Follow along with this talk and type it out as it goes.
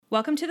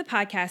Welcome to the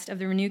podcast of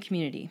the Renew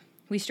community.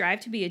 We strive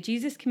to be a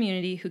Jesus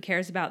community who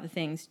cares about the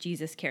things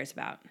Jesus cares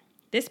about.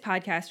 This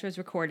podcast was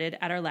recorded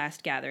at our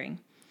last gathering.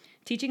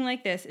 Teaching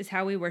like this is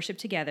how we worship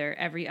together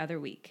every other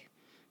week.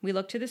 We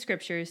look to the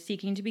scriptures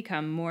seeking to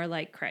become more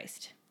like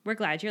Christ. We're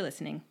glad you're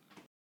listening.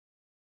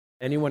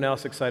 Anyone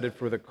else excited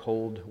for the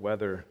cold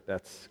weather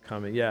that's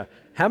coming? Yeah.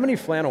 How many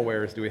flannel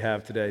wearers do we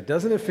have today?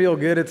 Doesn't it feel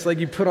good? It's like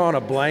you put on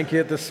a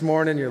blanket this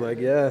morning, you're like,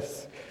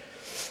 yes.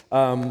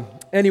 So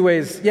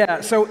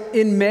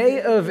in May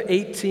of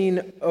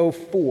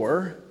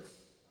 1804,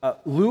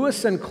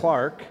 Lewis and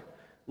Clark,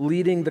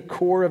 leading the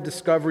Corps of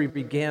Discovery,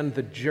 began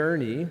the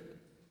journey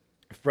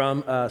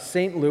from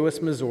St. Louis,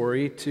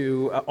 Missouri,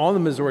 to on the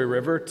Missouri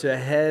River to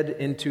head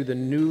into the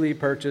newly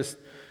purchased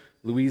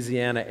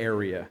Louisiana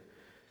area.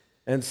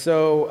 And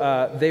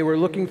so they were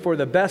looking for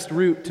the best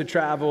route to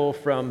travel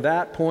from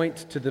that point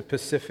to the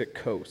Pacific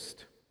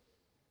coast.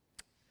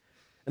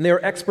 And they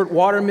were expert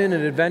watermen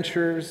and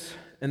adventurers,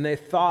 and they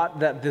thought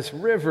that this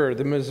river,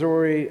 the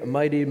Missouri,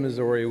 mighty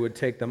Missouri, would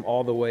take them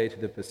all the way to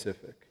the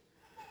Pacific.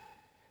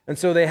 And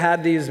so they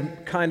had these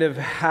kind of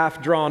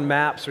half-drawn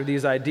maps or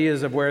these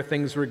ideas of where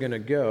things were going to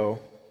go.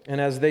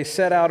 And as they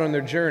set out on their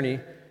journey,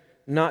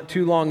 not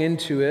too long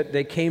into it,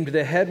 they came to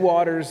the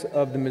headwaters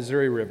of the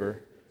Missouri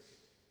River.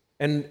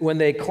 And when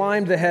they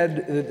climbed to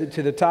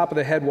the top of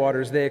the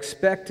headwaters, they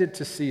expected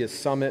to see a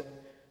summit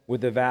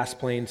with a vast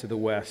plain to the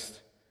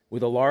west,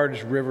 with a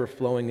large river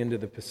flowing into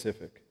the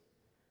Pacific.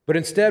 But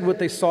instead, what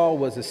they saw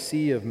was a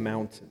sea of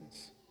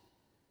mountains.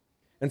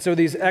 And so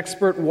these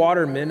expert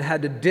watermen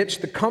had to ditch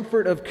the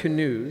comfort of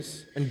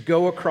canoes and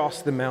go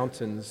across the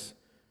mountains.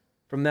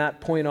 From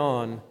that point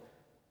on,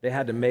 they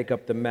had to make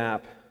up the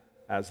map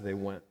as they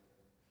went.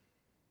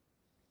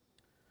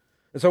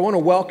 And so I want to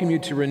welcome you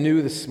to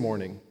Renew this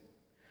morning.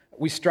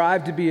 We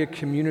strive to be a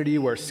community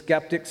where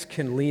skeptics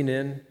can lean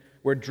in,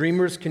 where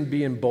dreamers can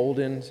be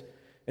emboldened,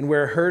 and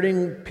where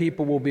hurting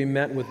people will be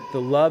met with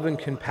the love and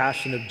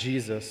compassion of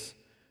Jesus,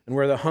 and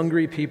where the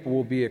hungry people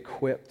will be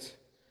equipped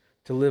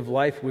to live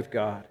life with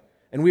God.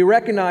 And we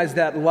recognize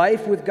that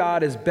life with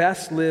God is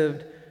best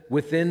lived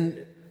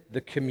within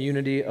the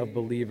community of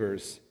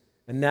believers,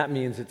 and that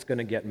means it's going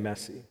to get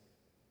messy.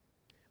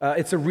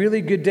 It's a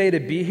really good day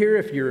to be here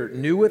if you're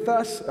new with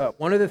us.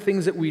 One of the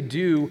things that we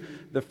do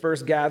the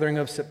first gathering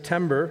of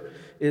September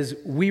is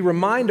we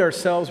remind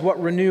ourselves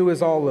what Renew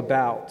is all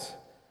about.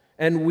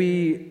 And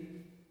we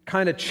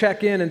kind of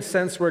check in and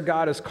sense where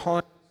God is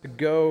calling us to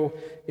go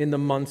in the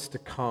months to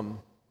come.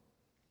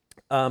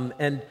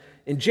 And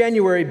in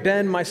January,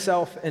 Ben,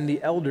 myself, and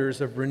the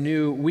elders of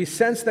Renew, we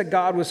sensed that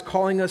God was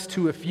calling us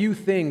to a few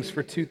things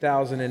for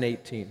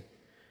 2018. And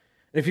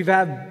if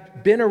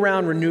you've been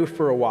around Renew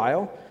for a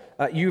while,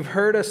 you've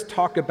heard us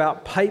talk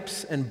about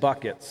pipes and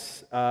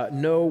buckets.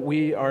 No,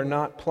 we are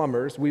not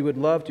plumbers. We would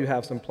love to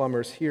have some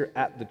plumbers here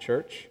at the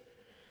church.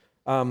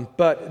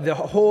 But the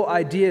whole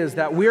idea is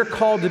that we're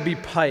called to be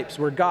pipes,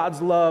 where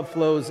God's love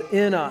flows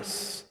in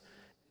us,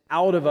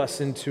 out of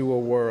us into a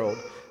world.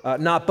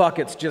 Not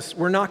buckets,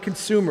 we're not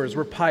consumers,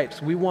 we're pipes.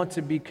 We want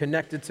to be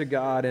connected to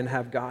God and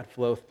have God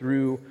flow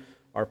through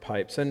our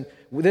pipes. And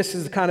this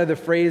is kind of the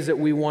phrase that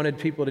we wanted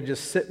people to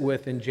just sit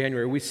with in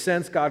January. We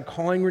sense God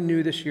calling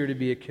Renew this year to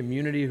be a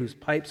community whose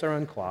pipes are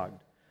unclogged,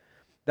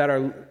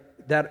 that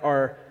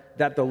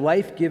the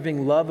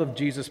life-giving love of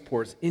Jesus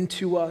pours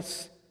into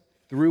us,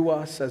 through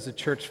us as a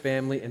church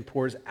family, and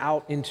pours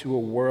out into a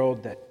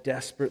world that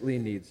desperately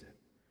needs it.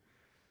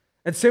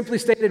 And simply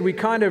stated, we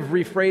kind of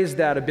rephrased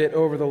that a bit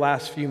over the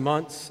last few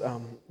months.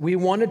 We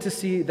wanted to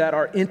see that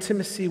our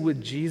intimacy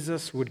with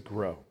Jesus would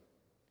grow,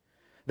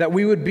 that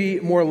we would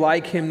be more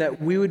like him,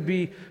 that we would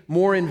be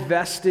more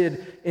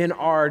invested in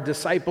our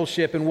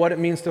discipleship and what it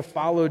means to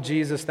follow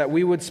Jesus, that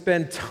we would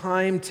spend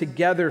time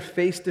together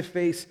face to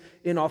face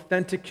in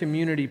authentic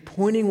community,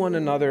 pointing one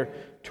another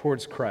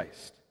towards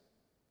Christ.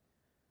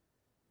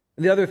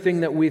 And the other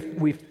thing that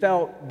we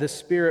felt the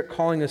Spirit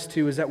calling us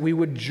to is that we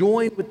would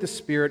join with the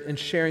Spirit in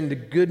sharing the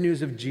good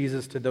news of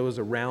Jesus to those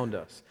around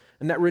us.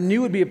 And that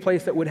Renew would be a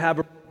place that would have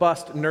a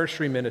robust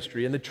nursery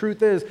ministry. And the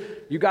truth is,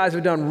 you guys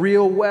have done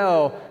real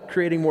well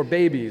creating more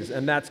babies,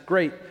 and that's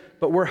great.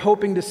 But we're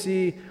hoping to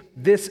see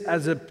this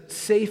as a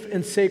safe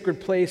and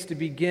sacred place to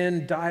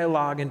begin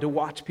dialogue and to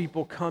watch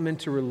people come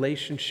into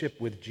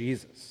relationship with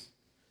Jesus.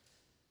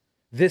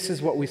 This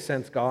is what we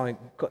sense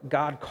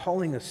God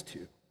calling us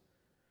to.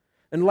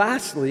 And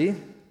lastly,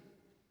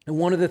 and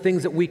one of the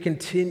things that we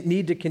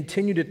need to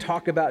continue to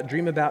talk about,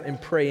 dream about, and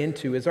pray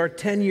into is our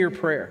 10-year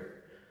prayer.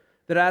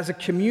 That as a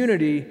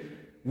community,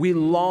 we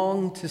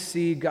long to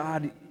see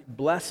God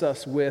bless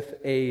us with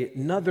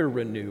another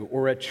Renew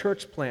or a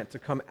church plant to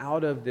come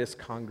out of this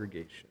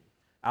congregation,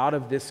 out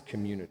of this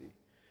community.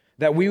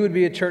 That we would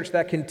be a church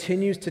that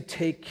continues to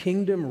take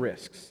kingdom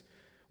risks,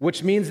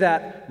 which means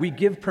that we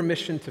give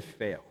permission to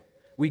fail.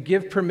 We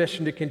give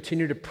permission to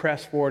continue to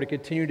press forward, to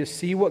continue to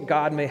see what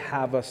God may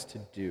have us to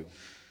do.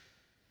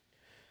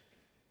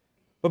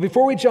 But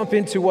before we jump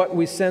into what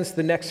we sense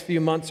the next few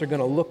months are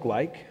going to look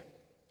like,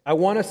 I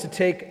want us to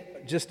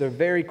take just a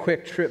very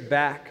quick trip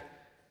back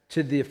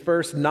to the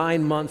first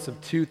 9 months of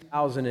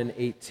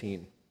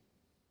 2018.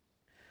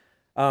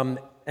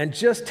 And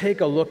just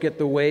take a look at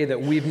the way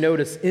that we've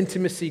noticed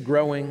intimacy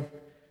growing,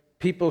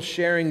 people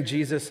sharing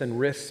Jesus, and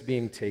risks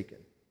being taken.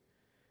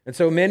 And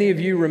so many of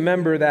you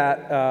remember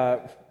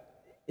that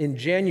in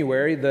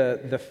January,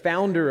 the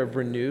founder of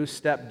Renew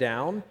stepped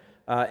down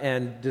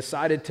and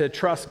decided to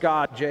trust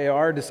God.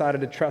 JR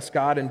decided to trust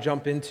God and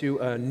jump into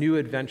a new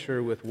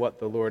adventure with what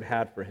the Lord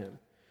had for him.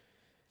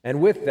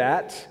 And with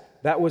that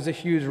was a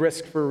huge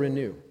risk for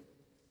Renew.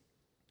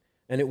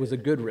 And it was a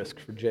good risk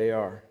for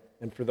JR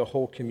and for the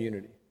whole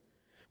community.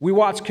 We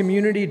watched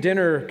Community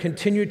Dinner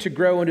continue to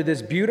grow into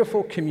this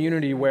beautiful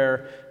community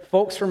where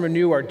folks from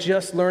Renew are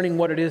just learning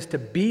what it is to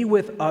be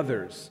with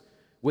others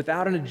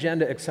without an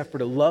agenda except for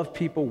to love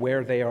people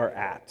where they are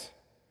at.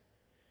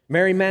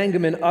 Mary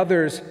Mangum and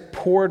others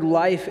poured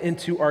life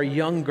into our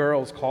young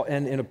girls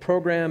and in a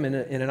program, in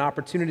an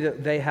opportunity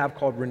that they have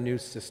called Renew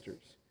Sisters.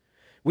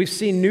 We've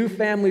seen new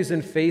families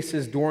and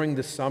faces during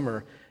the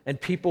summer and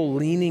people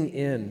leaning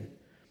in.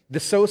 The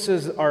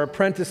Sosas are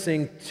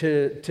apprenticing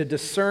to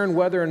discern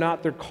whether or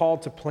not they're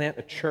called to plant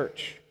a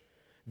church.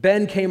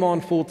 Ben came on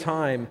full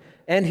time,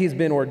 and he's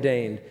been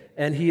ordained,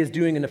 and he is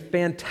doing a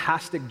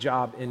fantastic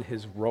job in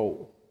his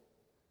role.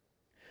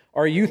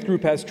 Our youth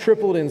group has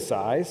tripled in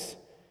size.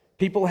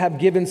 People have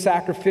given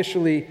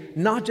sacrificially,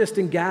 not just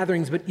in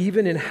gatherings, but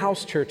even in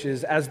house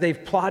churches, as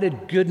they've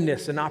plotted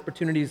goodness and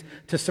opportunities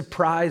to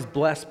surprise,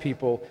 bless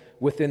people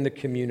within the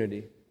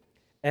community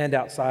and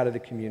outside of the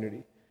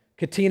community.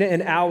 Katina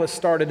and Alice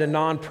started a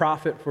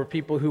nonprofit for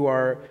people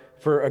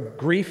for a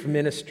grief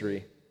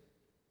ministry.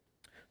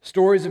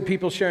 Stories of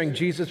people sharing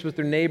Jesus with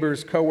their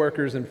neighbors,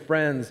 coworkers, and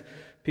friends.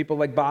 People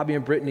like Bobby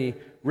and Brittany,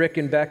 Rick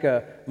and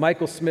Becca,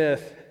 Michael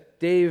Smith,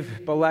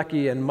 Dave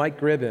Balecki, and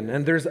Mike Gribben,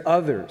 and there's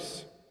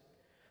others.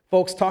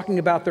 Folks talking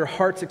about their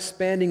hearts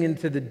expanding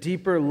into the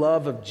deeper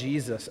love of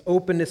Jesus,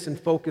 openness and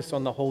focus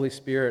on the Holy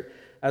Spirit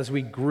as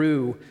we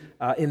grew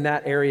in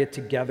that area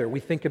together.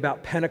 We think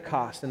about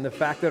Pentecost and the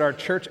fact that our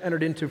church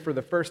entered into, for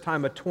the first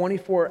time, a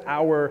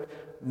 24-hour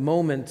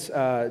moment,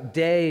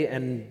 day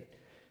and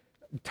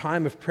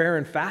time of prayer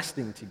and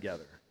fasting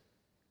together.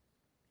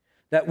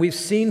 That we've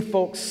seen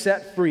folks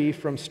set free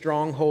from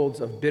strongholds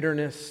of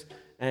bitterness,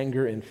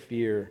 anger, and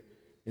fear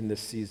in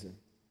this season.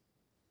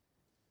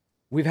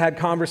 We've had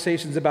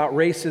conversations about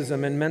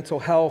racism and mental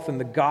health and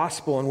the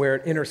gospel and where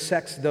it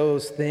intersects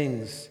those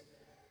things.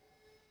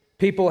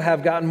 People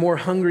have gotten more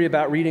hungry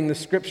about reading the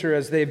scripture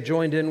as they've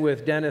joined in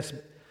with Dennis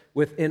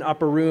in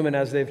Upper Room and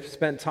as they've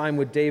spent time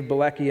with Dave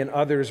Balecki and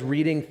others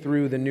reading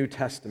through the New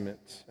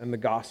Testament and the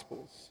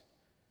Gospels.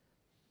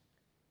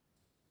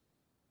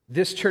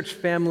 This church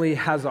family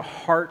has a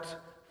heart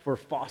for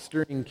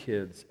fostering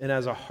kids and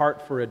has a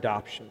heart for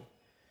adoption.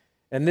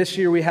 And this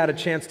year we had a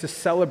chance to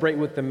celebrate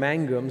with the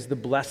Mangums the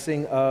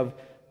blessing of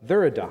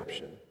their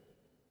adoption.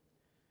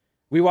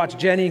 We watched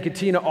Jenny and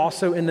Katina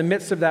also in the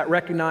midst of that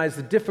recognize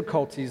the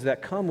difficulties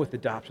that come with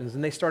adoptions,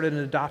 and they started an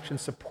adoption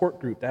support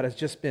group that has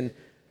just been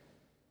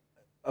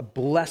a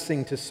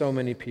blessing to so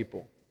many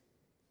people.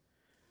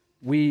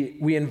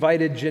 We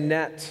invited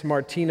Jeanette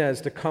Martinez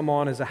to come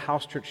on as a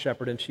house church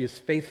shepherd, and she has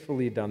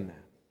faithfully done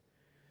that.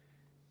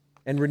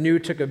 And Renew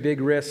took a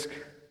big risk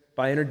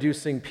by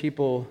introducing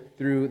people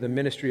through the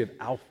ministry of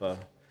Alpha,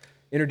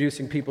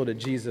 introducing people to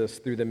Jesus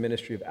through the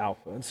ministry of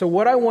Alpha. And so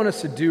what I want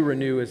us to do,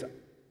 Renew, is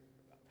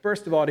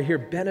first of all, to hear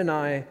Ben and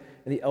I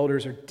and the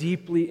elders are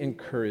deeply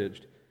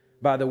encouraged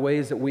by the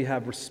ways that we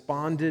have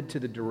responded to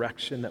the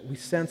direction that we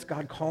sense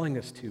God calling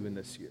us to in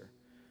this year.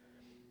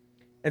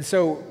 And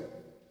so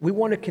we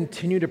want to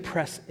continue to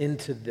press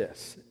into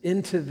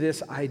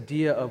this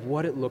idea of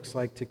what it looks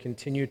like to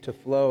continue to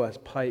flow as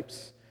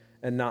pipes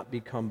and not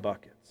become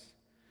buckets.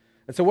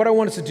 And so what I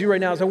want us to do right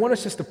now is I want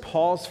us just to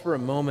pause for a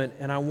moment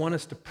and I want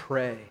us to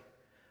pray.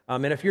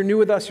 And if you're new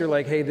with us, you're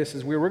like, hey, this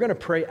is weird. We're going to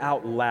pray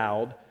out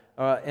loud.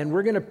 And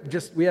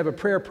we have a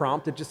prayer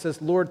prompt that just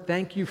says, Lord,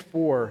 thank you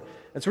for.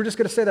 And so we're just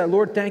going to say that,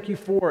 Lord, thank you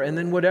for. And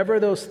then whatever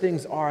those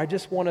things are, I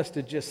just want us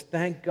to just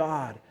thank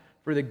God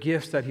for the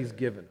gifts that he's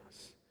given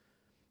us.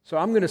 So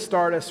I'm going to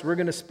start us. We're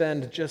going to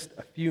spend just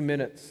a few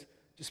minutes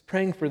just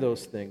praying for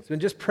those things. And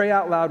just pray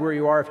out loud where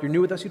you are. If you're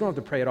new with us, you don't have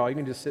to pray at all. You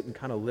can just sit and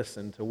kind of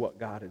listen to what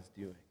God is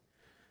doing.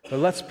 But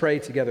let's pray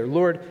together.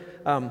 Lord,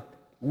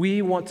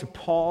 we want to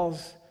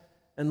pause.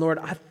 And Lord,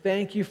 I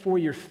thank you for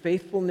your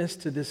faithfulness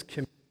to this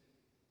community.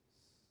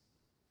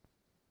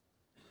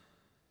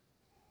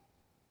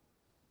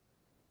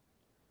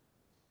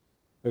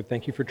 Lord,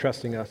 thank you for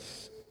trusting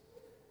us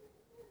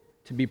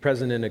to be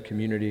present in a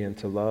community and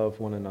to love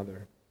one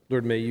another.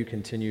 Lord, may you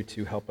continue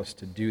to help us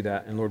to do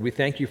that. And Lord, we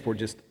thank you for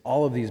just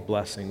all of these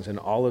blessings and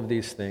all of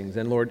these things.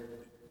 And Lord,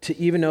 to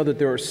even know that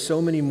there are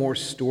so many more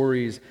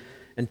stories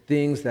and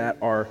things that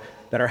are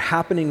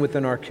happening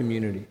within our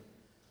community.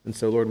 And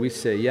so, Lord, we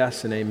say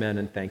yes and amen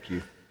and thank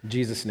you. In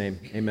Jesus' name,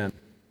 amen.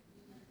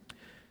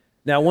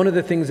 Now, one of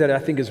the things that I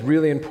think is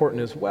really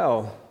important as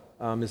well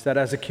is that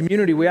as a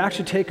community, we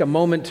actually take a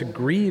moment to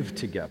grieve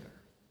together.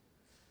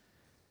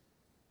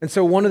 And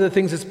so one of the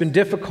things that's been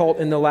difficult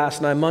in the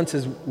last 9 months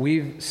is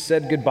we've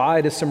said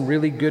goodbye to some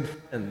really good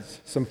friends.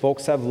 Some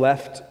folks have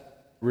left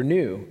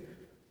Renew.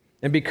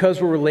 And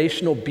because we're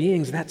relational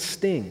beings, that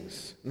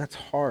stings, and that's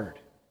hard.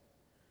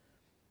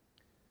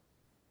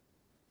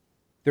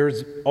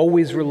 There's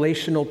always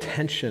relational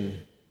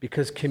tension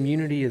because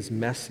community is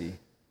messy.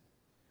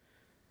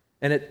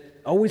 And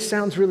it always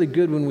sounds really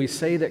good when we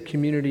say that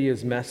community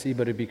is messy,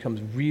 but it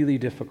becomes really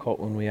difficult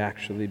when we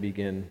actually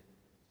begin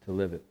to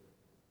live it.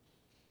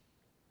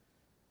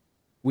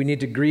 We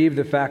need to grieve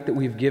the fact that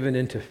we've given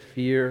into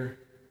fear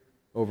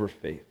over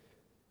faith,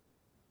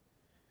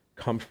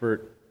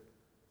 comfort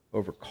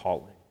over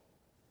calling,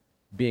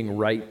 being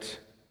right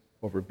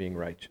over being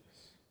righteous.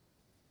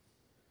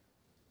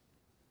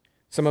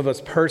 Some of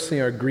us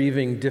personally are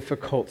grieving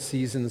difficult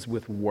seasons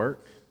with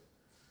work,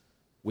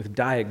 with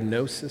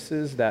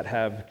diagnoses that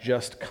have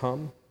just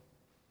come,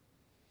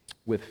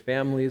 with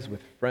families,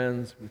 with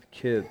friends, with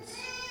kids.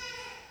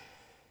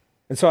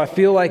 And so I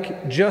feel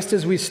like just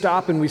as we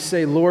stop and we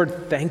say,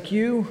 Lord, thank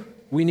you,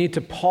 we need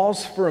to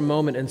pause for a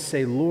moment and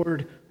say,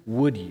 Lord,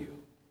 would you?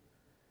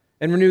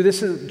 And Renew,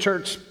 this is,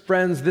 church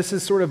friends, this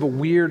is sort of a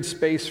weird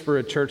space for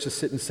a church to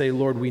sit and say,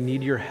 Lord, we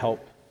need your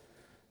help.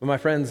 But my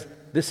friends,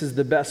 this is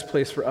the best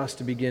place for us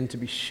to begin to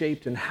be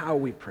shaped in how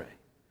we pray.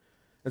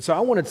 And so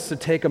I wanted to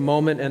take a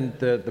moment, and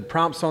the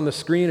prompts on the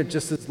screen, it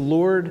just says,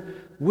 Lord,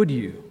 would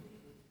you?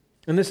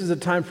 And this is a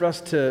time for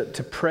us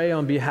to pray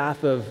on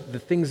behalf of the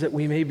things that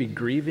we may be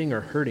grieving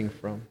or hurting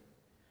from.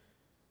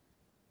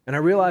 And I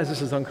realize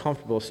this is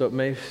uncomfortable, so it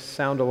may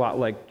sound a lot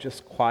like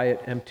just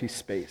quiet, empty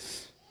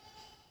space.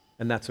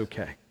 And that's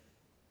okay.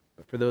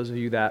 But for those of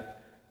you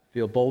that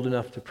feel bold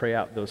enough to pray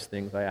out those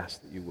things, I ask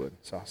that you would.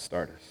 So I'll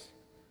start us.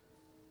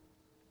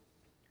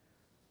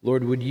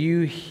 Lord, would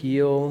you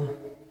heal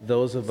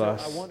those of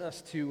us I want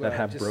us to that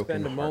have just broken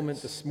spend a hearts.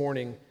 moment this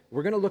morning.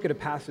 We're going to look at a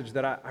passage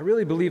that I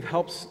really believe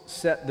helps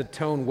set the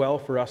tone well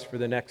for us for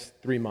the next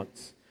 3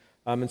 months.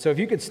 And so if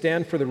you could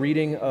stand for the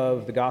reading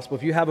of the gospel.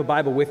 If you have a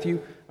Bible with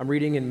you, I'm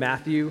reading in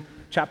Matthew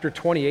chapter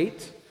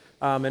 28.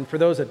 And for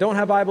those that don't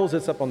have Bibles,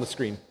 it's up on the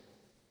screen.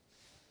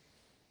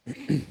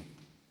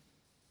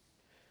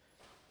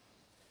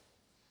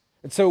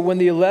 And so when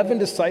the 11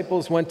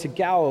 disciples went to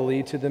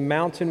Galilee, to the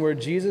mountain where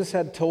Jesus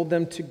had told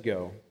them to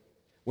go,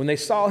 when they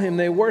saw him,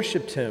 they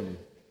worshiped him,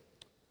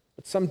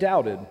 but some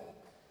doubted.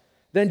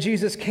 Then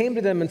Jesus came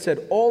to them and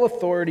said, all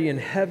authority in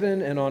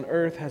heaven and on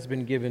earth has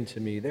been given to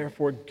me.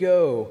 Therefore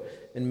go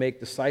and make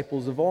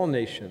disciples of all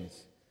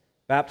nations,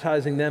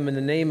 baptizing them in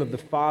the name of the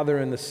Father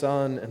and the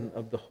Son and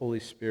of the Holy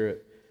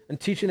Spirit, and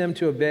teaching them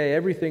to obey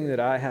everything that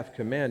I have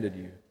commanded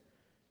you.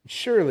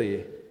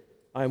 Surely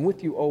I am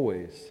with you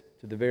always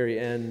to the very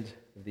end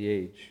of the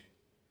age.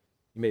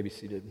 You may be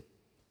seated.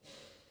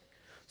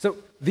 So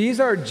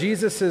these are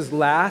Jesus'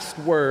 last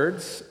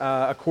words,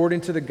 according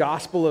to the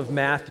Gospel of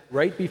Matthew,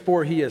 right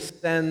before he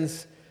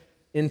ascends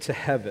into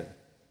heaven.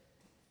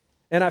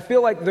 And I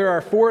feel like there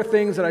are 4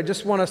 things that I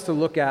just want us to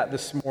look at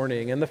this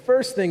morning. And the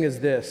first thing is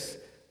this.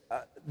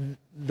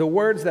 The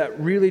words that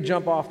really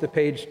jump off the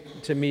page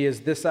to me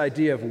is this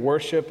idea of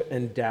worship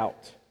and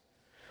doubt.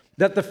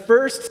 That the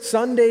first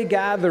Sunday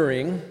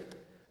gathering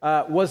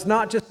was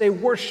not just a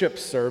worship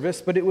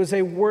service, but it was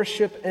a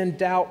worship and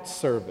doubt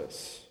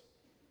service.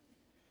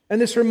 And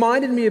this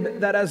reminded me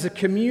that as a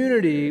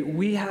community,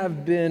 we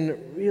have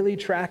been really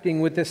tracking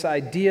with this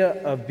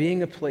idea of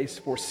being a place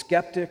for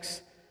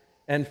skeptics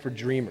and for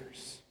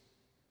dreamers.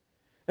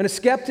 And a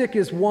skeptic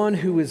is one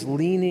who is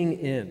leaning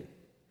in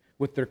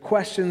with their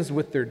questions,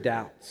 with their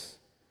doubts.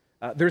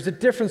 There's a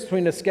difference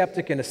between a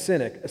skeptic and a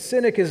cynic. A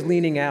cynic is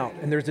leaning out,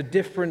 and there's a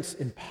difference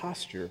in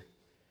posture.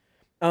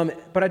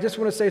 But I just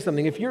want to say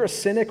something. If you're a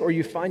cynic or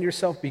you find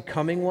yourself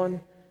becoming one,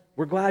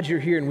 we're glad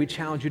you're here, and we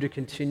challenge you to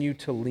continue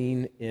to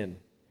lean in.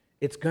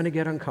 It's going to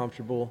get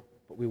uncomfortable,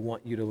 but we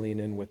want you to lean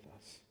in with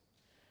us.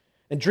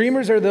 And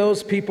dreamers are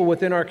those people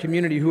within our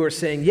community who are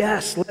saying,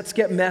 yes, let's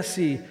get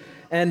messy.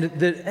 And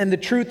the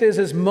truth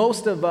is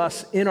most of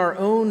us in our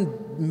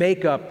own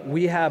makeup,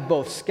 we have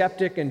both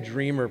skeptic and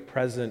dreamer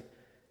present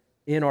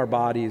in our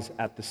bodies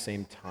at the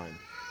same time.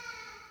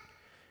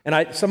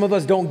 And some of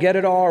us don't get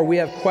it all, or we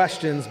have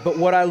questions, but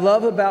what I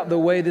love about the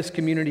way this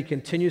community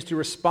continues to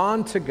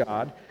respond to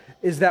God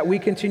is that we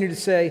continue to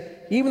say,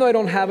 even though I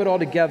don't have it all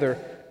together,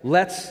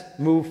 let's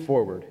move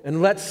forward,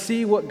 and let's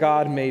see what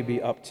God may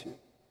be up to.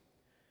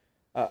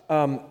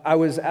 I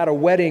was at a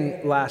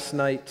wedding last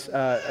night.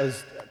 I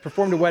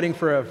performed a wedding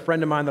for a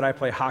friend of mine that I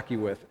play hockey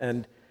with,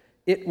 and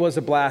it was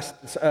a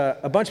blast.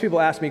 A bunch of people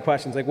asked me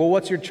questions like, well,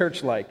 what's your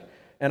church like?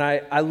 And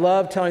I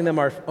love telling them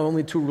our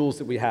only 2 rules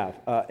that we have,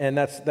 and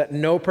that's that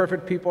no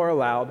perfect people are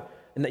allowed,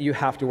 and that you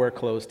have to wear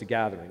clothes to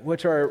gathering,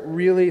 which are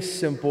really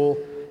simple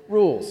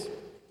rules.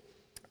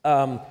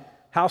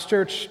 House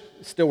church,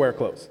 still wear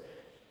clothes.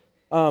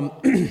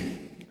 But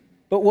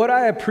what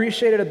I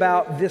appreciated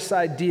about this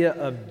idea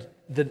of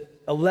the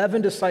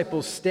 11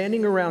 disciples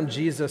standing around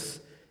Jesus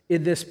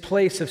in this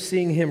place of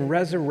seeing him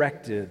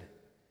resurrected,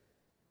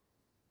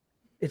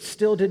 it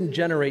still didn't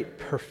generate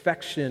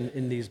perfection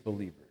in these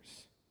believers.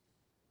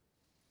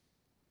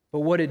 But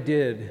what it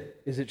did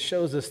is it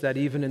shows us that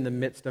even in the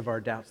midst of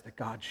our doubts, that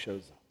God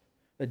shows up,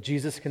 that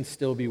Jesus can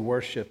still be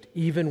worshiped.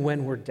 Even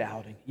when we're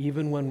doubting,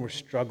 even when we're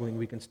struggling,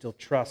 we can still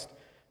trust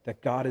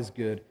that God is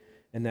good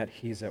and that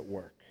he's at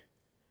work.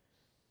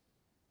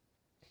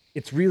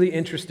 It's really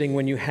interesting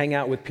when you hang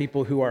out with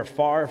people who are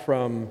far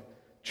from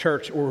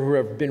church or who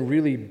have been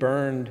really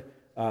burned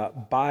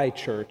by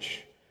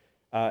church.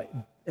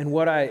 And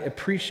what I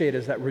appreciate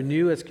is that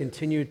Renew has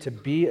continued to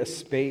be a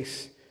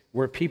space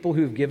where people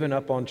who've given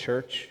up on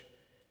church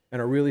and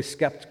are really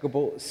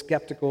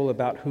skeptical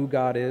about who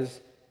God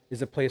is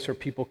a place where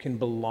people can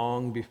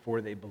belong before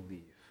they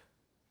believe.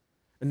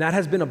 And that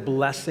has been a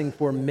blessing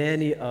for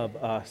many of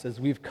us as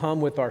we've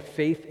come with our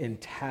faith in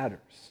tatters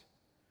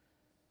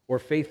or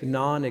faith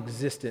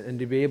non-existent, and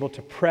to be able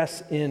to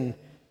press in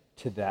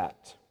to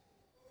that.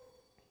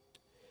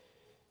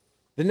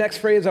 The next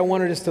phrase I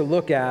wanted us to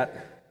look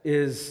at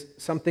is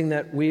something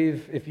that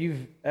if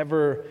you've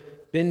ever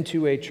been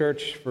to a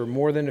church for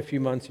more than a few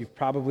months, you've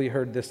probably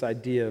heard this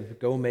idea of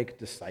go make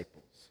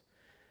disciples,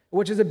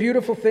 which is a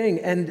beautiful thing,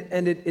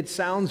 and it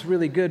sounds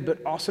really good,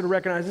 but also to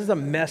recognize this is a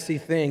messy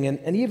thing,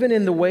 and even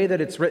in the way that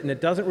it's written,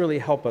 it doesn't really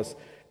help us.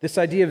 This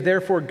idea of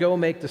therefore go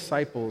make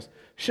disciples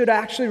should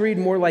actually read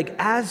more like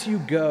as you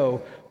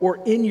go,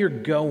 or in your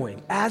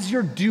going, as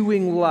you're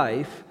doing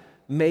life,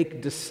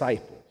 make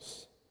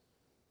disciples.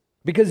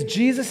 Because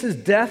Jesus'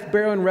 death,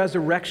 burial, and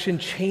resurrection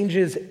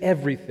changes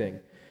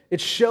everything.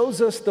 It shows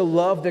us the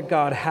love that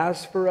God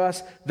has for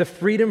us, the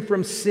freedom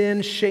from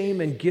sin, shame,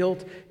 and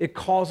guilt. It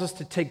calls us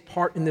to take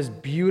part in this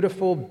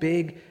beautiful,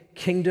 big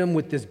kingdom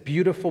with this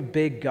beautiful,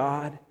 big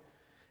God.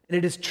 And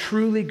it is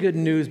truly good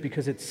news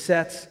because it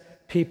sets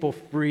people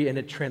free and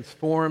it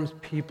transforms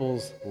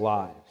people's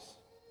lives.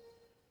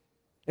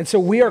 And so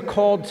we are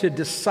called to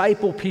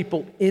disciple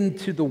people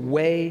into the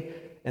way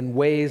and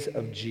ways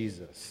of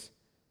Jesus.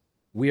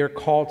 We are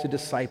called to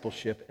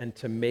discipleship and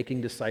to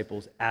making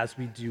disciples as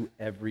we do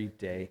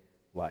everyday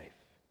life.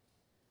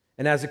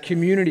 And as a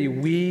community,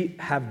 we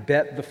have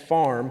bet the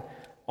farm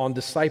on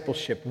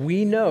discipleship.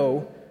 We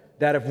know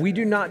that if we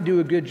do not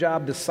do a good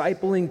job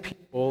discipling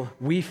people,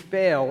 we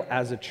fail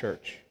as a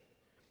church.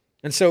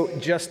 And so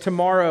just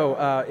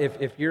tomorrow,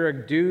 if you're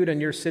a dude and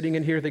you're sitting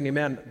in here thinking,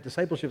 man,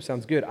 discipleship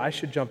sounds good, I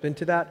should jump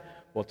into that.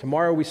 Well,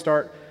 tomorrow we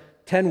start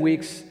 8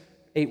 weeks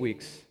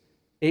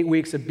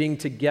of being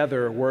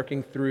together,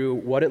 working through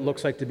what it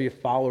looks like to be a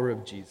follower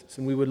of Jesus.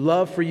 And we would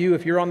love for you,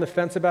 if you're on the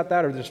fence about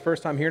that or this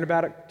first time hearing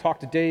about it, talk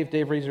to Dave.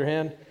 Dave, raise your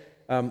hand.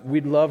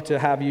 We'd love to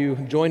have you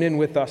join in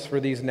with us for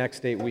these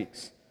next 8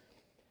 weeks.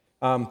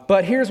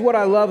 But here's what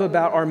I love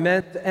about our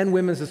men's and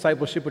women's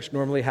discipleship, which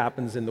normally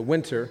happens in the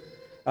winter,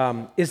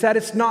 is that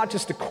it's not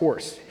just a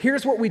course.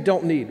 Here's what we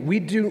don't need.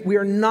 We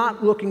are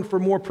not looking for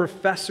more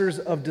professors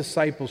of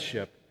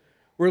discipleship.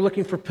 We're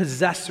looking for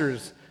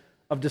possessors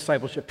of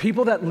discipleship,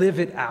 people that live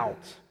it out,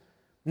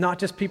 not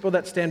just people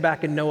that stand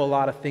back and know a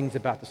lot of things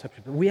about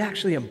discipleship, but we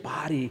actually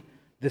embody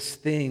this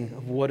thing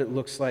of what it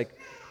looks like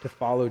to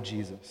follow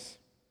Jesus.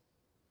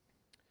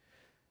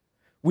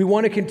 We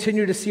want to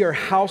continue to see our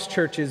house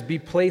churches be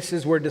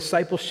places where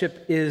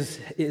discipleship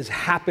is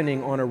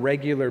happening on a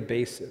regular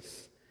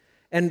basis.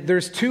 And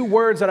there's 2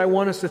 words that I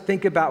want us to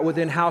think about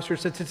within house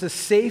church. It's a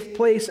safe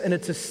place and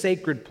it's a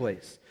sacred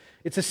place.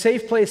 It's a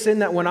safe place in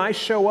that when I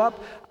show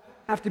up,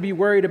 I have to be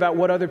worried about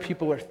what other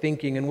people are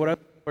thinking and what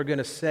other people are going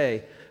to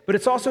say. But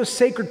it's also a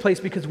sacred place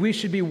because we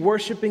should be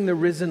worshiping the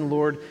risen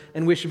Lord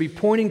and we should be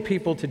pointing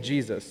people to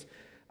Jesus.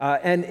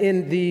 And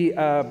in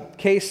the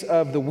case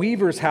of the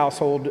Weavers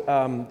household,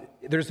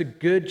 there's a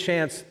good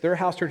chance their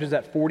house church is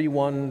at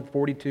 41,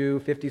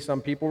 42, 50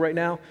 some people right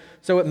now.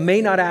 So it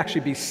may not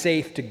actually be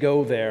safe to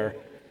go there.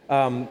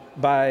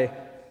 By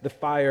the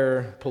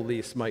fire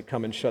police might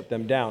come and shut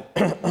them down.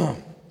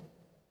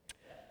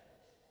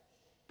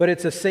 But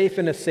it's a safe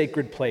and a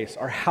sacred place.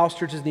 Our house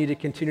churches need to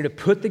continue to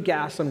put the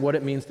gas on what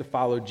it means to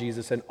follow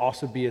Jesus and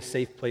also be a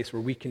safe place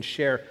where we can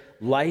share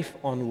life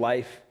on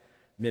life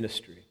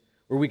ministry,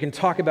 where we can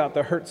talk about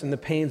the hurts and the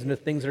pains and the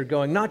things that are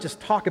going, not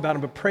just talk about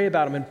them, but pray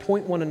about them and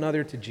point one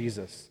another to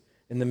Jesus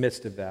in the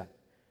midst of that.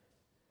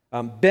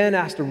 Ben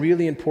asked a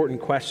really important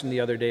question the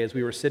other day as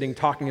we were sitting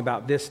talking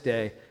about this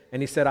day,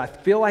 and he said, I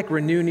feel like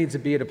Renew needs to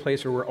be at a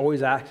place where we're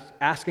always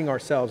asking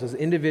ourselves as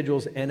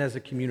individuals and as a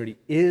community,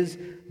 is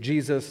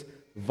Jesus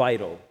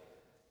vital?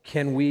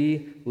 Can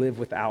we live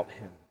without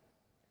him?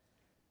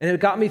 And it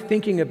got me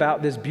thinking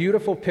about this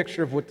beautiful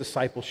picture of what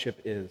discipleship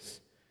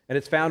is. And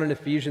it's found in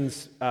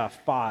Ephesians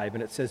 5,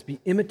 and it says, be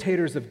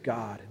imitators of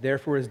God,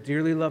 therefore as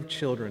dearly loved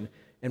children,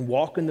 and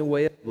walk in the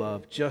way of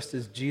love, just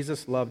as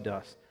Jesus loved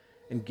us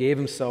and gave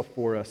himself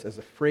for us as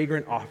a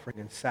fragrant offering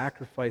and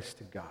sacrifice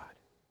to God.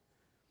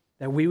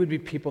 That we would be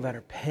people that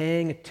are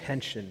paying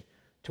attention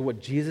to what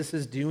Jesus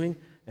is doing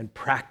and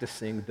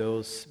practicing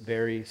those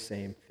very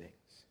same things.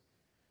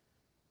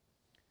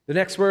 The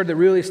next word that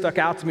really stuck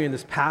out to me in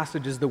this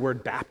passage is the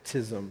word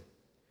baptism.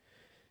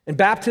 And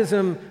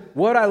baptism,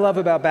 what I love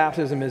about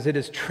baptism is it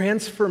is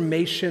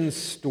transformation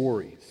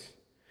stories.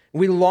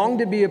 We long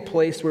to be a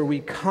place where we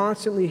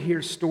constantly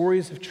hear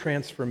stories of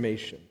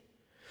transformation.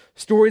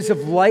 Stories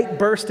of light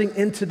bursting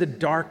into the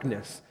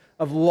darkness,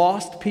 of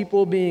lost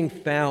people being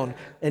found,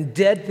 and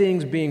dead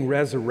things being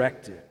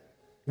resurrected.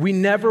 We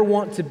never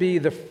want to be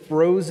the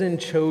frozen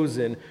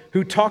chosen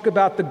who talk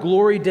about the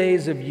glory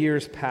days of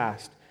years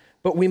past,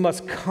 but we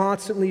must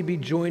constantly be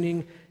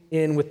joining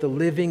in with the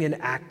living and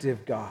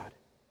active God.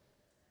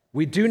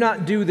 We do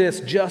not do this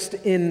just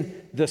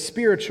in the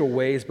spiritual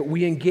ways, but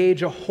we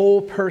engage a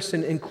whole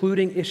person,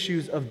 including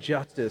issues of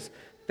justice.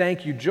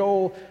 Thank you,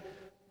 Joel.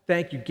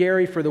 Thank you,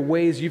 Gary, for the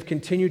ways you've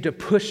continued to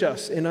push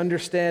us in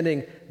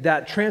understanding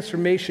that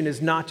transformation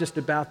is not just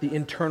about the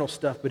internal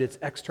stuff, but it's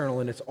external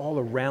and it's all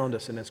around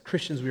us. And as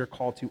Christians, we are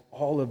called to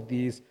all of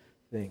these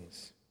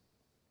things.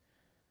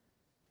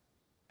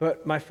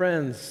 But my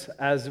friends,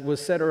 as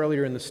was said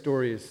earlier in the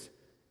stories,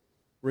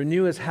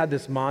 Renew has had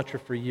this mantra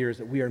for years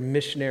that we are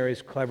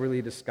missionaries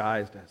cleverly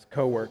disguised as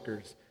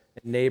coworkers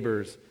and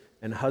neighbors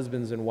and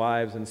husbands and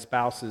wives and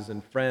spouses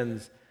and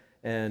friends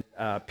and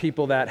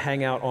people that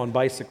hang out on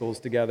bicycles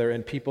together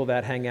and people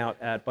that hang out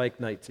at bike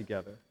night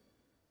together.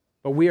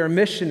 But we are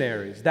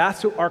missionaries.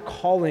 That's what our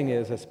calling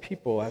is as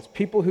people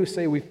who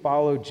say we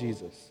follow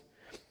Jesus.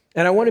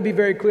 And I want to be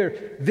very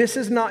clear, this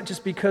is not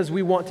just because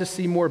we want to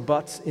see more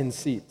butts in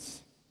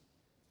seats,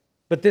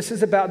 but this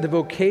is about the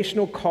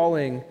vocational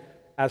calling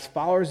as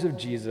followers of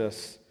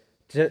Jesus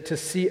to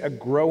see a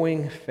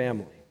growing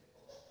family.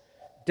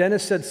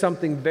 Dennis said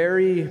something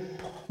very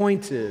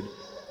pointed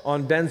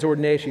on Ben's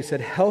ordination. He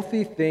said,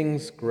 healthy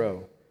things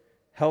grow,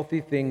 healthy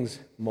things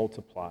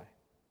multiply.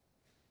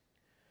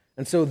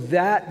 And so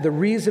the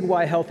reason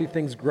why healthy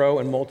things grow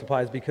and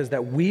multiply is because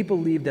that we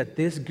believe that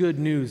this good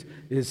news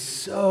is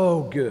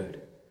so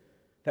good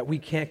that we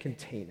can't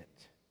contain it.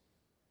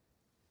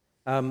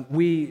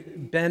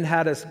 Ben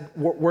had us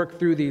work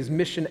through these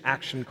mission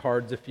action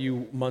cards a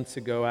few months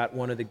ago at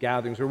one of the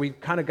gatherings where we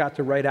kind of got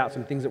to write out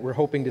some things that we're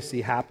hoping to see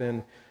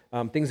happen,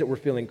 things that we're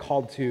feeling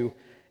called to.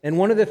 And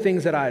one of the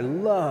things that I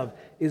love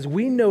is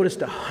we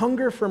noticed a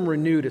hunger from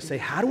Renew to say,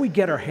 how do we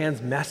get our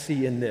hands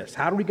messy in this?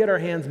 How do we get our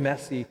hands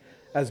messy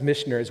as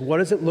missionaries? What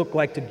does it look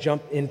like to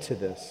jump into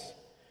this?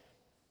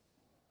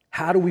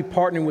 How do we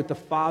partner with the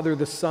Father,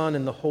 the Son,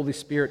 and the Holy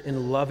Spirit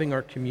in loving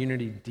our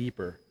community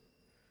deeper?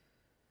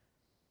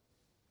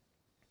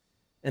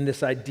 And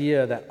this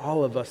idea that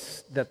all of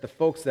us, that the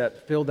folks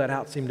that filled that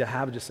out seem to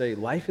have, just say,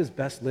 life is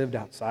best lived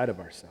outside of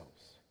ourselves.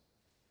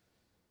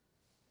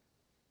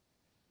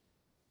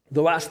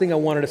 The last thing I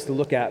wanted us to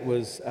look at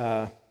was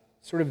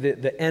sort of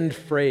the end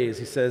phrase.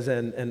 He says,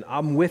 and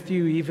I'm with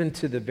you even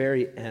to the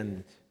very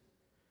end.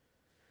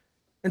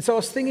 And so I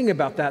was thinking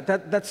about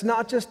that's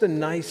not just a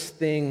nice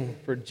thing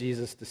for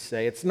Jesus to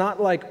say. It's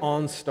not like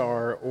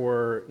OnStar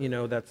or,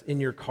 that's in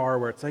your car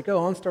where it's like, oh,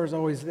 OnStar's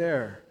always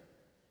there.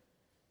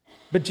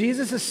 But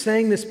Jesus is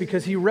saying this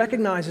because he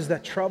recognizes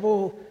that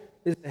trouble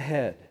is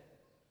ahead.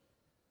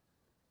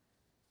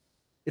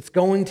 It's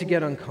going to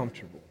get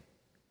uncomfortable.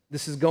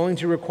 This is going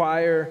to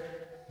require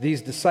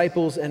these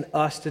disciples and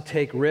us to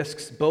take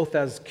risks, both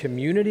as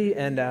community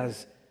and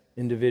as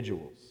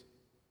individuals.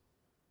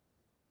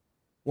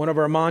 One of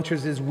our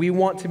mantras is we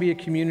want to be a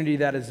community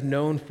that is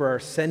known for our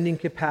sending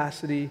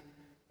capacity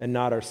and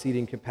not our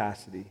seating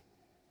capacity.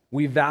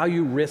 We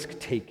value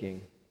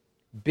risk-taking,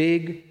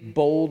 big,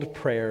 bold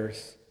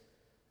prayers,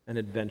 and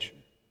adventure.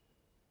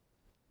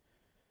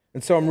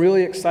 And so I'm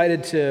really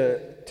excited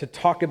to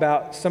talk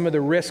about some of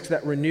the risks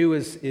that Renew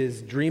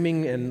is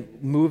dreaming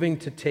and moving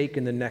to take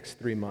in the next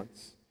 3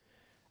 months.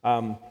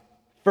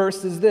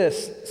 First is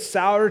this: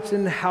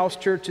 Souderton House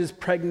Church is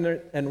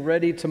pregnant and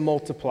ready to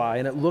multiply,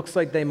 and it looks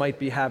like they might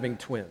be having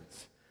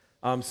twins.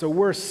 So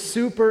we're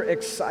super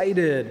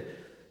excited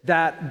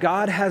that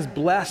God has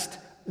blessed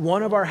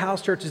one of our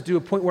house churches to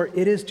a point where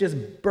it is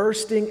just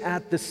bursting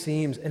at the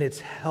seams and it's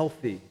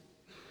healthy.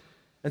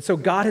 And so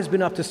God has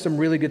been up to some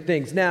really good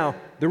things. Now,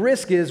 the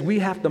risk is we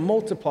have to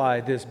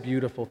multiply this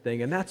beautiful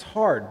thing, and that's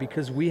hard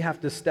because we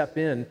have to step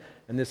in,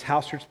 and this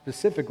house church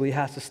specifically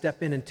has to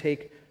step in and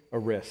take a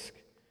risk.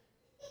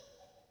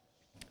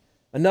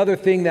 Another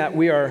thing that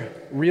we are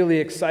really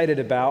excited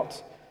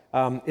about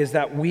is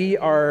that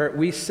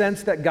we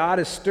sense that God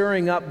is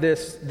stirring up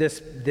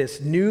this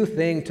new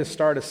thing to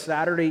start a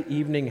Saturday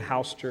evening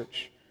house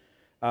church.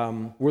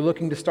 We're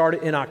looking to start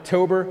it in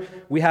October.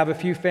 We have a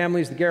few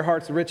families, the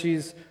Gerhardts, the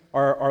Richies,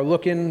 are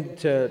looking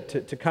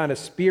to kind of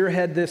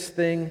spearhead this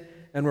thing,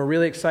 and we're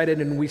really excited,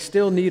 and we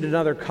still need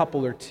another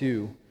couple or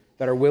two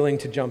that are willing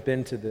to jump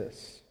into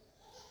this.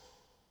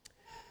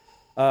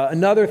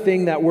 Another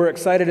thing that we're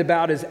excited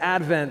about is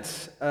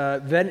Advent.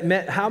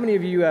 How many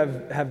of you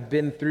have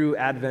been through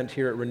Advent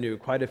here at Renew?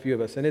 Quite a few of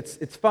us, and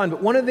it's fun,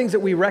 but one of the things that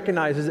we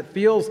recognize is it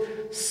feels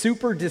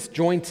super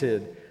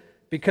disjointed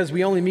because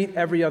we only meet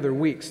every other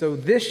week. So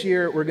this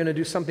year, we're going to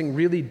do something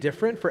really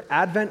different. For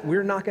Advent,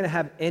 we're not going to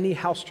have any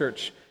house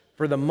church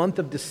for the month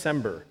of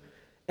December.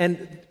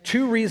 And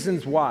 2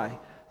 reasons why.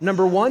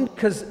 Number one,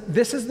 because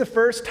this is the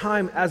first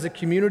time as a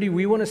community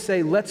we want to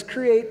say, let's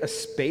create a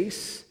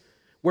space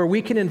where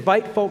we can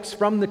invite folks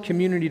from the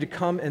community to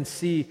come and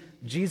see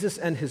Jesus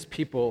and his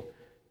people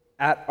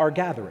at our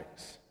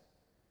gatherings.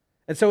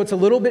 And so it's a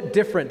little bit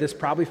different. This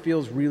probably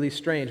feels really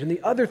strange. And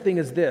the other thing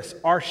is this: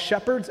 our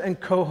shepherds and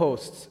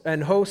co-hosts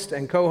and host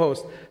and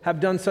co-host have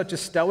done such a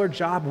stellar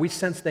job, we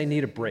sense they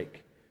need a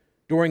break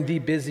during the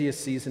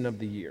busiest season of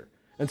the year.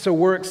 And so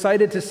we're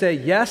excited to say,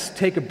 yes,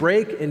 take a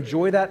break,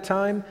 enjoy that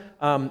time.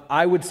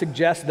 I would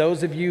suggest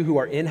those of you who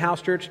are in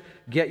house church,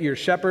 get your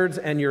shepherds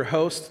and your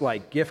hosts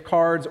like gift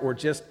cards, or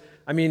just,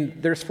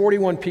 there's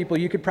 41 people.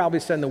 You could probably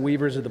send the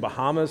Weavers of the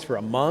Bahamas for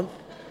a month.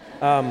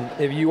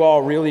 If you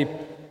all really,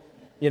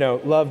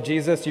 love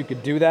Jesus, you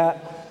could do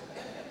that.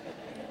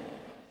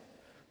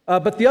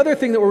 But the other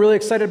thing that we're really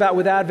excited about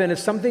with Advent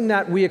is something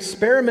that we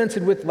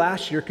experimented with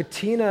last year.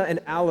 Katina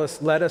and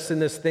Alice led us in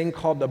this thing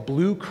called the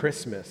Blue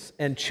Christmas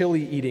and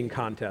chili eating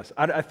contest.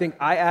 I think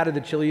I added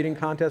the chili eating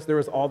contest. There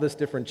was all this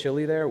different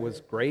chili there. It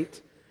was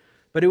great.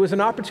 But it was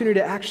an opportunity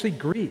to actually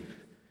grieve,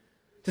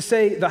 to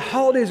say the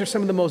holidays are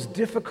some of the most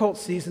difficult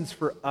seasons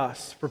for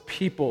us, for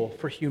people,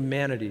 for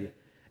humanity.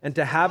 And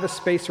to have a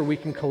space where we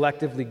can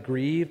collectively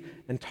grieve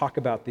and talk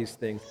about these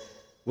things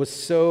was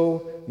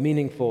so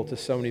meaningful to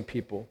so many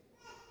people.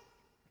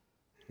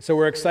 So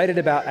we're excited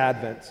about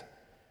Advent.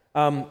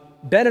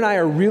 Ben and I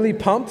are really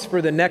pumped for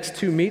the next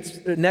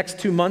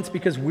 2 months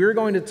because we're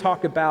going to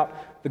talk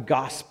about the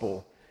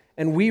gospel.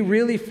 And we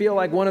really feel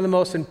like one of the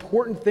most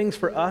important things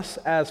for us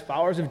as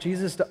followers of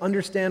Jesus to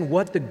understand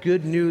what the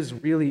good news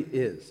really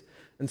is.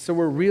 And so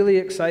we're really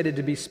excited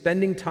to be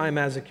spending time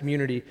as a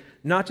community,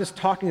 not just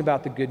talking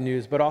about the good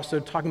news, but also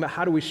talking about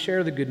how do we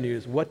share the good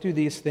news? What do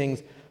these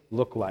things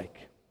look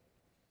like?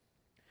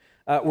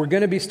 We're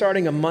going to be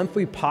starting a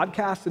monthly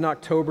podcast in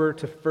October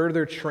to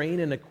further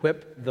train and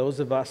equip those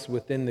of us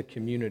within the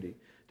community,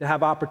 to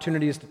have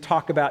opportunities to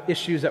talk about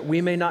issues that we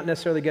may not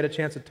necessarily get a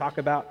chance to talk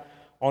about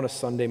on a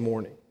Sunday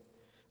morning.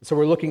 So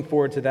we're looking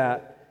forward to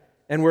that.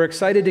 And we're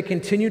excited to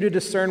continue to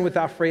discern with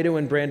Alfredo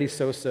and Brandy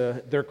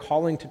Sosa their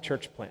calling to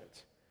church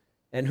plant.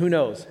 And who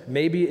knows,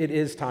 maybe it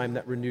is time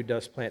that Renew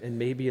does plant, and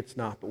maybe it's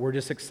not. But we're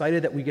just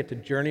excited that we get to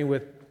journey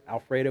with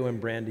Alfredo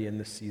and Brandy in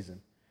this season.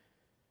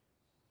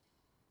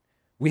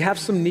 We have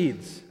some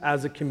needs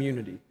as a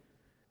community,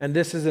 and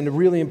this is a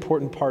really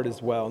important part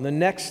as well. In the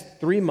next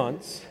 3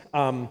 months,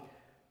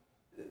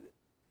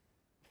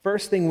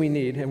 first thing we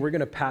need, and we're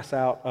going to pass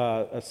out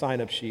a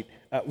sign-up sheet,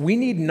 we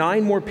need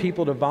 9 more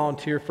people to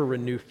volunteer for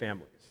Renew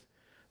Families.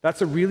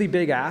 That's a really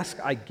big ask.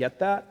 I get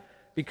that,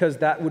 because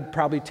that would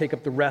probably take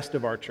up the rest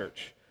of our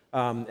church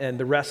and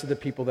the rest of the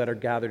people that are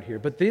gathered here.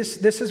 But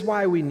this is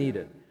why we need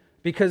it,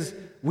 because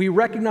we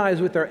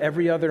recognize with our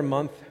every other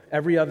month,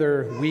 every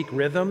other week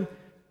rhythm,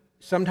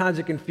 sometimes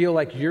it can feel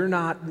like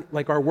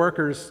our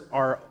workers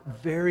are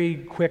very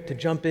quick to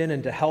jump in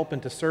and to help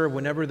and to serve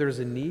whenever there's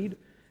a need.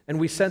 And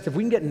we sense if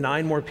we can get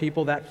 9 more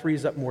people, that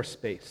frees up more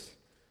space.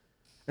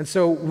 And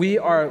so we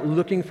are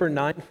looking for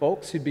 9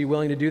 folks who'd be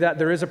willing to do that.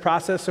 There is a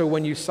process, so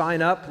when you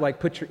sign up,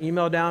 put your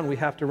email down. We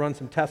have to run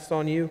some tests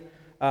on you.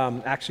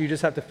 Actually, you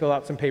just have to fill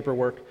out some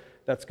paperwork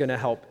that's going to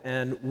help,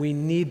 and we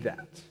need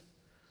that.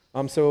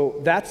 So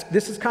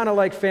this is kind of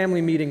like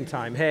family meeting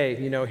time. Hey,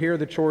 here are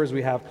the chores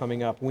we have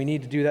coming up. We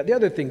need to do that. The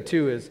other thing,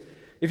 too, is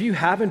if you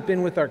haven't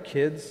been with our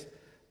kids,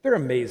 they're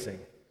amazing.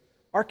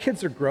 Our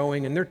kids are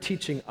growing, and they're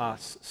teaching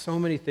us so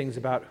many things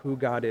about who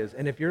God is.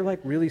 And if you're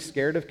really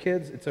scared of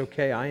kids, it's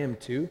okay. I am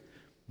too.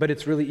 But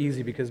it's really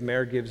easy because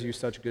Mayor gives you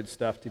such good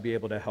stuff to be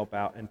able to help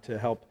out and to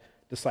help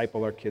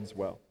disciple our kids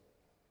well.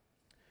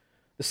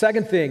 The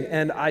second thing,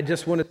 and I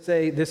just want to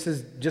say this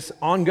is just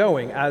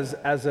ongoing as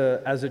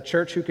a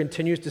church who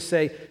continues to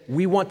say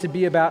we want to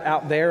be about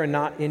out there and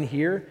not in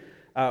here.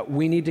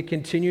 We need to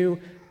continue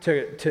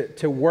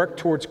to work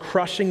towards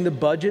crushing the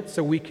budget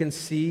so we can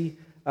see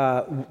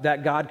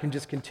that God can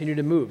just continue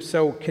to move.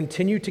 So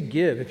continue to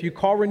give. If you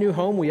call Renew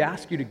home, we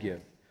ask you to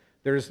give.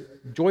 There's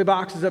joy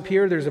boxes up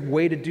here. There's a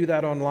way to do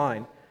that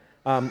online.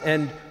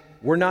 And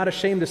we're not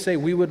ashamed to say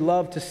we would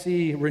love to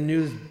see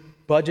Renew's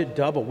budget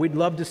double. We'd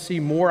love to see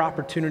more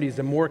opportunities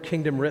and more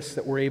kingdom risks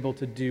that we're able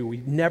to do. We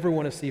never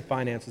want to see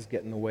finances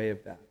get in the way of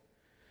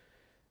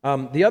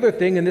that. The other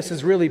thing, and this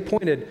is really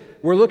pointed,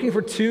 we're looking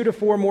for 2 to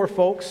 4 more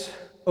folks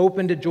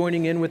open to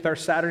joining in with our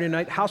Saturday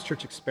night house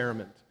church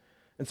experiment.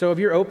 And so if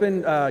you're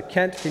open,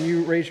 Kent, can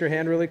you raise your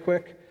hand really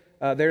quick?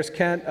 There's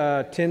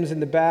Kent. Tim's in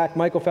the back.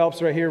 Michael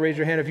Phelps right here. Raise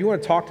your hand. If you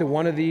want to talk to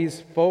one of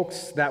these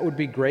folks, that would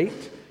be great,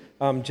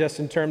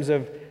 just in terms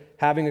of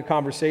having a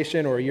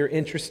conversation or you're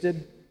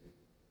interested.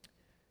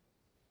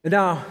 And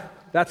now,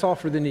 that's all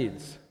for the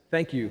needs.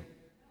 Thank you.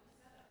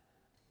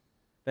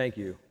 Thank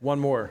you. One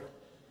more.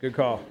 Good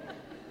call.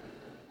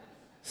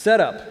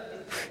 Setup.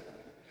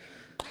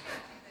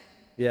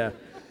 Yeah,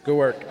 good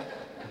work.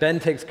 Ben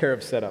takes care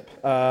of setup.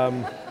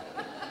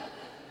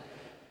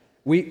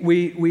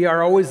 We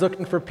are always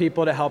looking for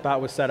people to help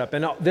out with setup.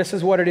 And this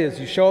is what it is.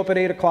 You show up at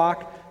 8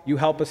 o'clock, you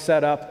help us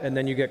set up, and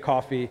then you get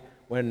coffee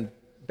when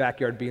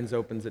Backyard Beans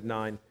opens at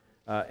 9.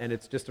 And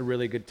it's just a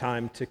really good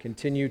time to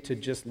continue to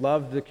just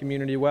love the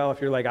community well.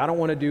 If you're like, I don't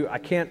want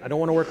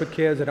to work with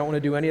kids, I don't want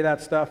to do any of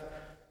that stuff,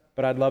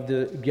 but I'd love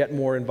to get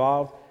more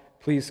involved,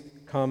 please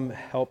come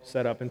help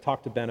set up and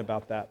talk to Ben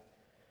about that.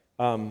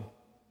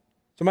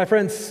 So So my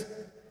friends,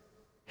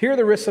 here are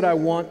the risks that I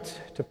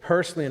want to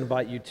personally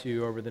invite you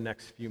to over the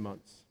next few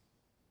months.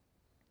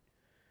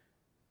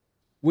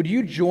 Would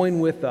you join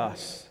with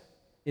us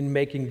in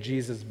making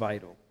Jesus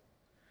vital?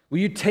 Will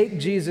you take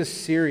Jesus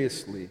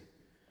seriously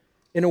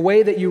in a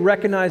way that you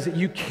recognize that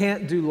you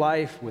can't do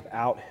life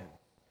without him?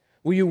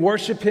 Will you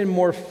worship him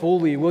more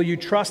fully? Will you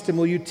trust him?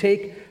 Will you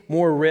take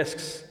more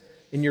risks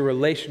in your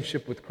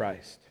relationship with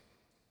Christ?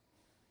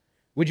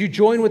 Would you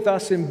join with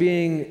us in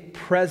being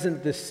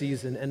present this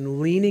season and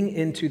leaning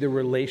into the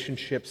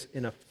relationships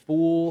in a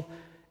full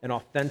and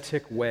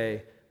authentic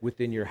way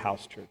within your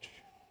house church?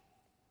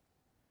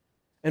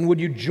 And would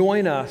you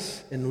join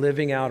us in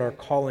living out our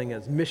calling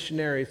as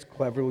missionaries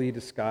cleverly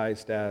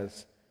disguised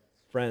as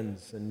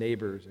friends and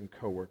neighbors and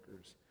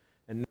coworkers,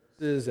 and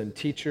nurses and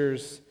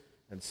teachers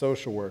and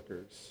social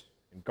workers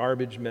and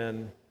garbage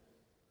men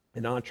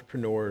and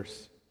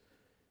entrepreneurs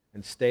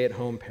and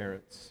stay-at-home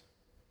parents?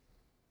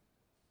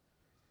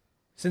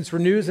 Since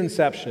Renew's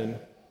inception,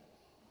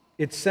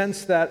 it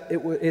sensed that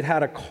it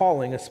had a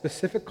calling, a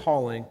specific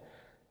calling,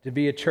 to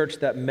be a church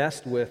that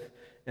messed with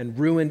and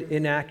ruined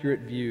inaccurate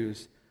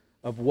views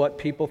of what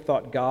people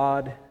thought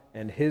God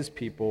and his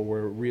people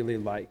were really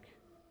like.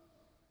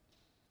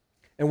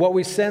 And what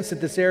we sensed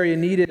that this area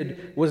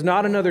needed was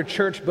not another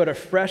church, but a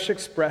fresh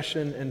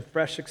expression and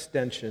fresh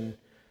extension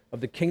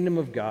of the kingdom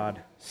of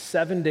God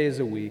 7 days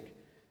a week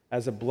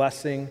as a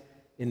blessing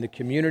in the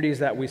communities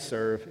that we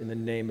serve in the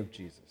name of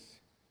Jesus.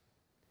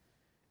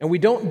 And we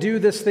don't do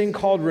this thing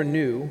called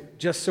Renew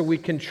just so we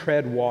can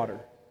tread water.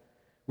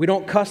 We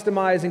don't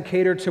customize and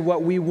cater to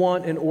what we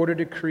want in order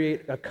to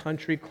create a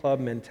country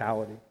club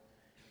mentality.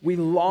 We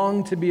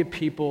long to be a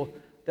people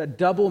that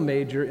double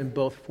major in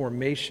both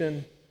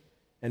formation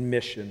and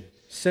mission.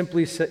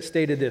 Simply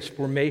stated this: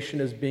 formation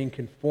is being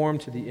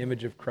conformed to the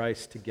image of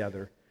Christ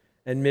together,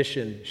 and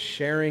mission,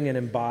 sharing and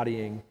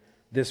embodying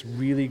this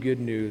really good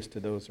news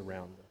to those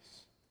around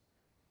us.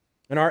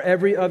 And our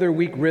every other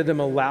week rhythm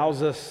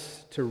allows us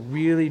to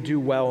really do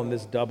well in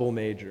this double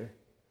major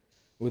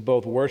with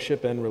both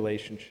worship and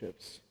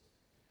relationships.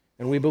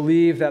 And we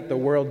believe that the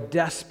world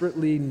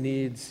desperately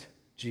needs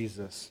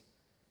Jesus,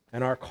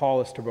 and our call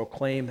is to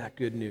proclaim that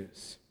good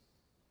news.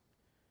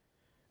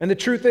 And the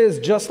truth is,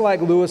 just like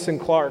Lewis and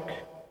Clark,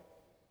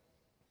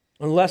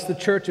 unless the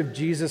Church of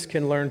Jesus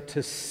can learn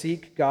to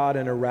seek God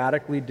in a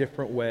radically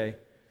different way,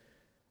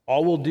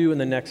 all we'll do in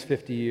the next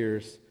 50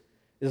 years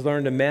is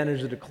learn to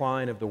manage the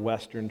decline of the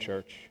Western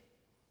church.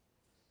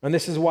 And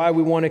this is why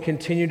we want to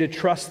continue to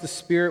trust the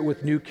Spirit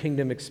with new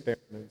kingdom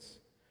experiments,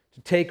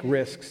 to take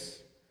risks,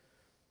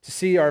 to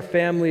see our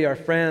family, our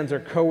friends, our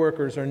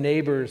coworkers, our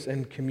neighbors,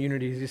 and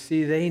communities. You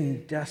see, they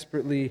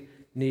desperately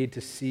need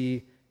to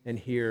see and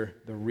hear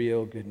the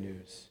real good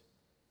news.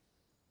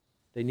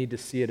 They need to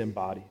see it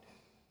embodied.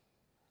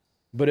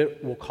 But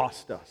it will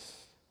cost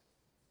us.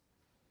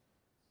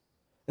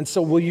 And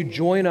so will you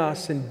join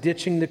us in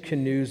ditching the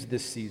canoes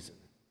this season?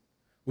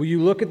 Will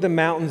you look at the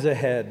mountains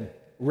ahead,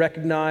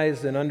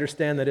 recognize and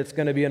understand that it's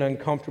going to be an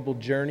uncomfortable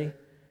journey,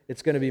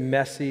 it's going to be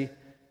messy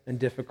and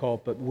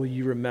difficult, but will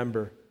you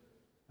remember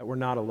that we're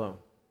not alone?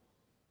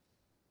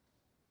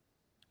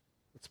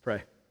 Let's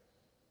pray.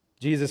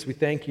 Jesus, we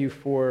thank you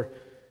for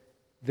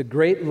the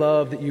great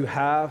love that you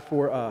have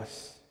for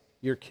us,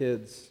 your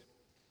kids.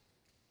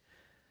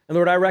 And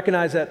Lord, I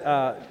recognize that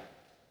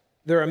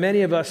there are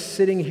many of us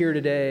sitting here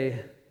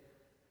today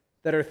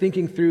that are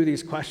thinking through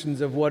these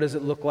questions of what does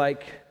it look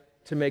like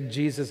to make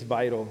Jesus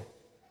vital?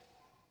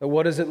 But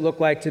what does it look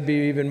like to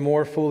be even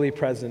more fully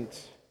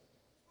present?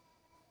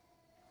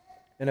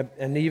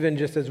 And even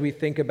just as we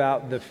think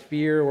about the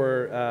fear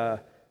or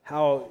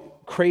how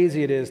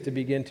crazy it is to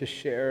begin to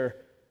share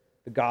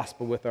the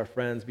gospel with our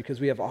friends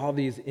because we have all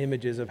these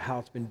images of how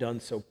it's been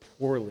done so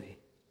poorly.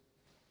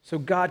 So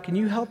God, can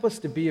you help us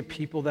to be a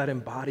people that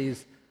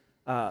embodies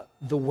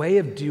the way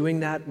of doing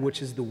that,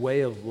 which is the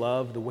way of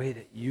love, the way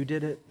that you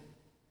did it?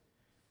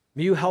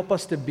 May you help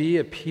us to be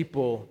a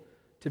people,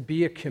 to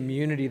be a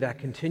community that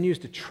continues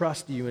to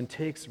trust you and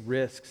takes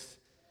risks,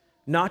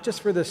 not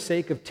just for the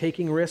sake of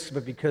taking risks,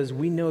 but because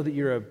we know that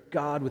you're a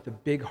God with a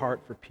big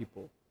heart for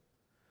people.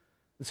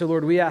 And so,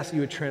 Lord, we ask that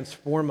you would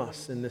transform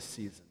us in this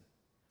season.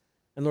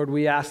 And Lord,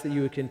 we ask that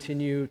you would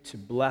continue to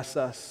bless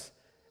us,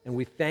 and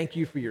we thank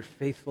you for your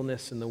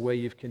faithfulness and the way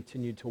you've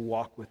continued to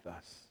walk with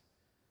us.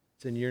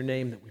 It's in your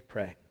name that we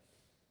pray.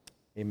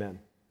 Amen.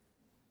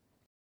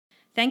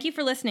 Thank you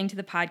for listening to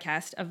the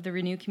podcast of the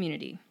Renew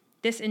Community.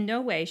 This in no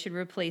way should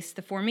replace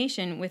the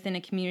formation within a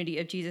community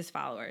of Jesus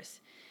followers.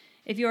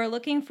 If you are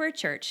looking for a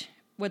church,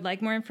 would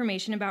like more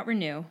information about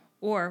Renew,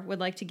 or would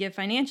like to give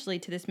financially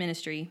to this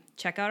ministry,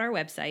 check out our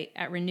website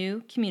at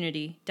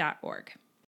renewcommunity.org.